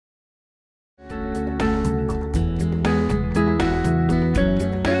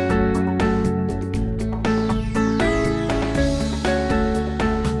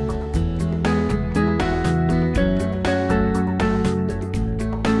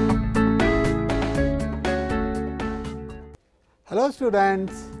Hello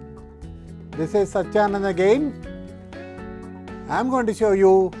students, this is Satyanand again. I am going to show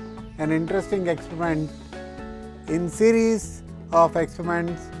you an interesting experiment in series of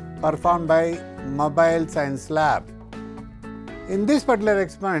experiments performed by Mobile Science Lab. In this particular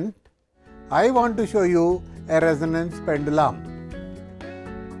experiment, I want to show you a resonance pendulum.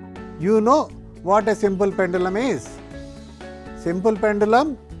 You know what a simple pendulum is. Simple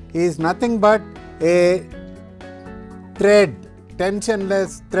pendulum is nothing but a thread,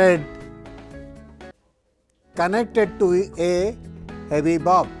 tensionless thread connected to a heavy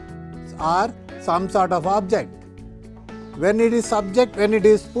bob or some sort of object. When it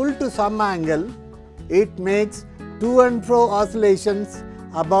is pulled to some angle, it makes to and fro oscillations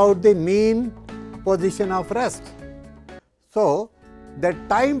about the mean position of rest. So, the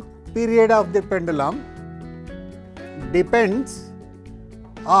time period of the pendulum depends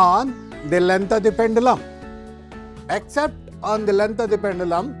on the length of the pendulum. Except on the length of the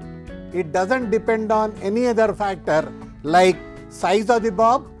pendulum, it doesn't depend on any other factor like size of the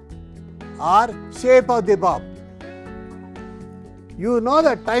bob or shape of the bob. You know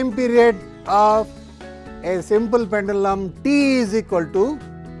the time period of a simple pendulum T is equal to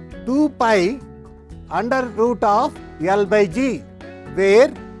 2 pi under root of L by G,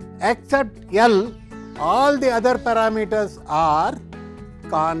 where except L, all the other parameters are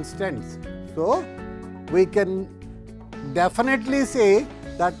constants. So, we can definitely say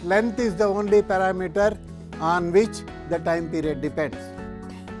that length is the only parameter on which the time period depends.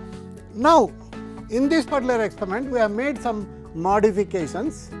 Now, in this particular experiment, we have made some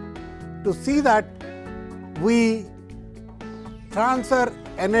modifications to see that we transfer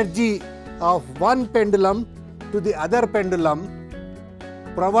energy of one pendulum to the other pendulum,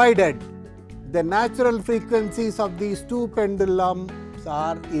 provided the natural frequencies of these two pendulums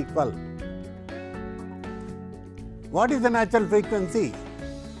are equal. What is the natural frequency?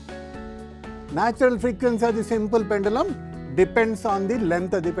 Natural frequency of the simple pendulum depends on the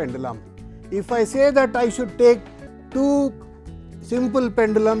length of the pendulum. If I say that I should take two simple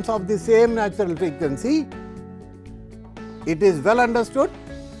pendulums of the same natural frequency, it is well understood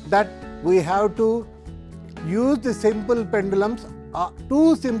that we have to use the simple pendulums,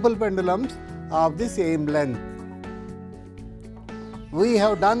 two simple pendulums of the same length. We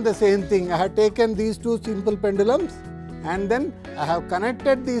have done the same thing. I have taken these two simple pendulums and then I have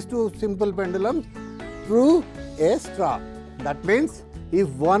connected these two simple pendulums through a straw. That means, if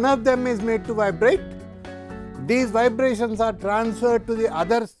one of them is made to vibrate, these vibrations are transferred to the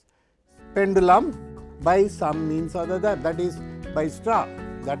other pendulum by some means or other, that is by straw.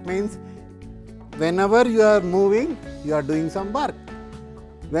 That means, whenever you are moving, you are doing some work.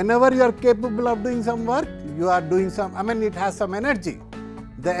 Whenever you are capable of doing some work, you are doing some, it has some energy.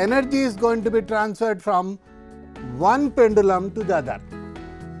 The energy is going to be transferred from one pendulum to the other.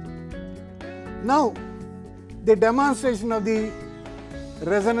 Now, the demonstration of the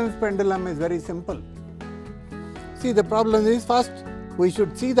resonance pendulum is very simple. See, the problem is, first we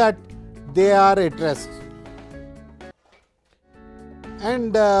should see that they are at rest.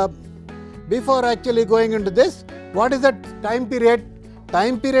 And before actually going into this, what is the time period?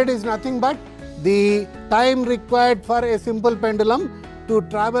 Time period is nothing but the time required for a simple pendulum to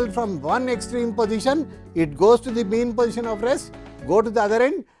travel from one extreme position. It goes to the mean position of rest, go to the other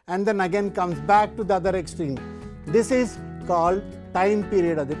end, and then again comes back to the other extreme. This is called time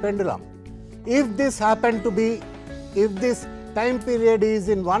period of the pendulum. If this happen to be, if this time period is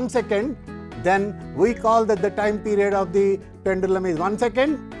in 1 second, then we call that the time period of the pendulum is 1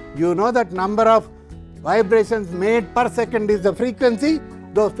 second. You know that number of vibrations made per second is the frequency.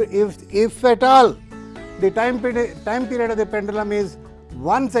 Though if at all the time period of the pendulum is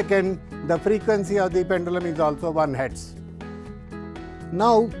 1 second, the frequency of the pendulum is also 1 hertz.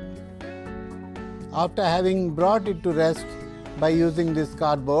 Now, after having brought it to rest by using this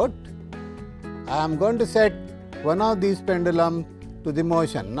cardboard, I am going to set one of these pendulums to the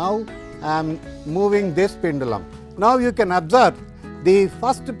motion. Now, I am moving this pendulum. Now, you can observe the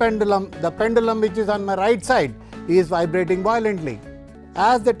first pendulum, the pendulum which is on my right side, is vibrating violently.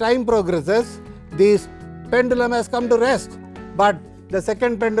 As the time progresses, this pendulum has come to rest, but the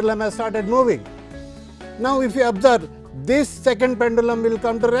second pendulum has started moving. Now, if you observe, this second pendulum will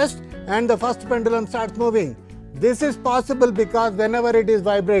come to rest and the first pendulum starts moving. This is possible because whenever it is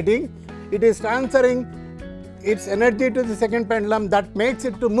vibrating, it is transferring its energy to the second pendulum, that makes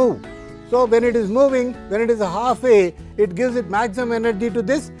it to move. So, when it is moving, when it is halfway, it gives it maximum energy to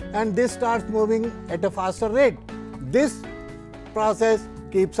this, and this starts moving at a faster rate. This process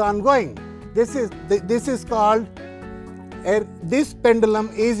keeps on going. This is called, this pendulum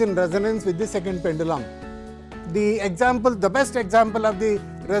is in resonance with the second pendulum. the best example of the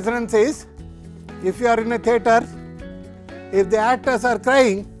resonance is, if you are in a theatre, if the actors are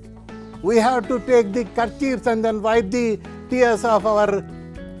crying, we have to take the kerchiefs and then wipe the tears of our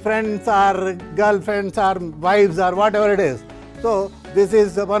friends or girlfriends or wives or whatever it is. So this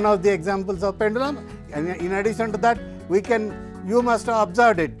is one of the examples of pendulum. And in addition to that, you must have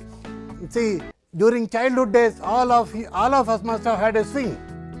observed it. See, during childhood days, all of us must have had a swing.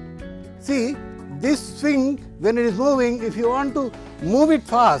 See, this swing, when it is moving, if you want to move it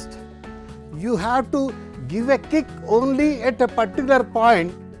fast, you have to give a kick only at a particular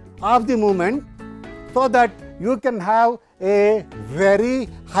point of the movement, so that you can have a very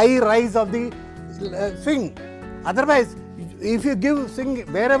high rise of the swing. Otherwise, if you give swing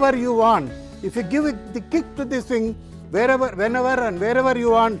wherever you want, if you give it the kick to the swing whenever and wherever you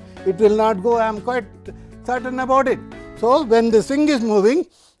want, it will not go. I am quite certain about it. So when the swing is moving,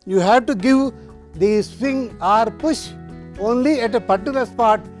 you have to give the swing or push only at a particular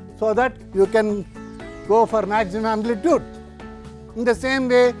spot, so that you can go for maximum amplitude. In the same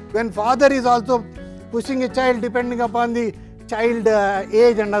way, when father is also pushing a child, depending upon the child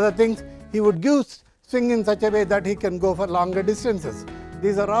age and other things, he would give swing in such a way that he can go for longer distances.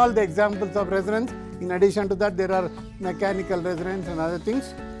 These are all the examples of resonance. In addition to that, there are mechanical resonance and other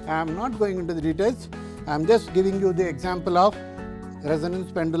things. I am not going into the details. I am just giving you the example of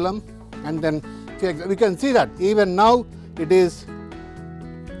resonance pendulum, and then we can see that even now it is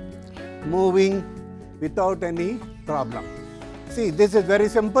moving without any problem. See, this is very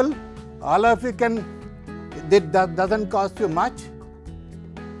simple. All of you can, that doesn't cost you much.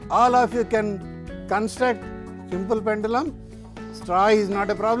 All of you can construct simple pendulum. Straw is not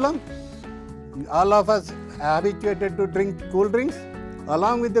a problem. All of us are habituated to drink cool drinks.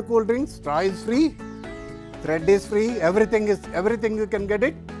 Along with the cool drinks, straw is free, thread is free, everything you can get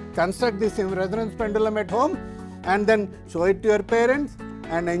it. Construct this resonance pendulum at home and then show it to your parents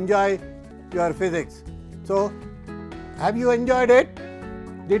and enjoy your physics. So, have you enjoyed it?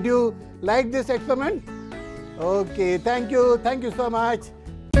 Did you like this experiment? Okay, thank you so much.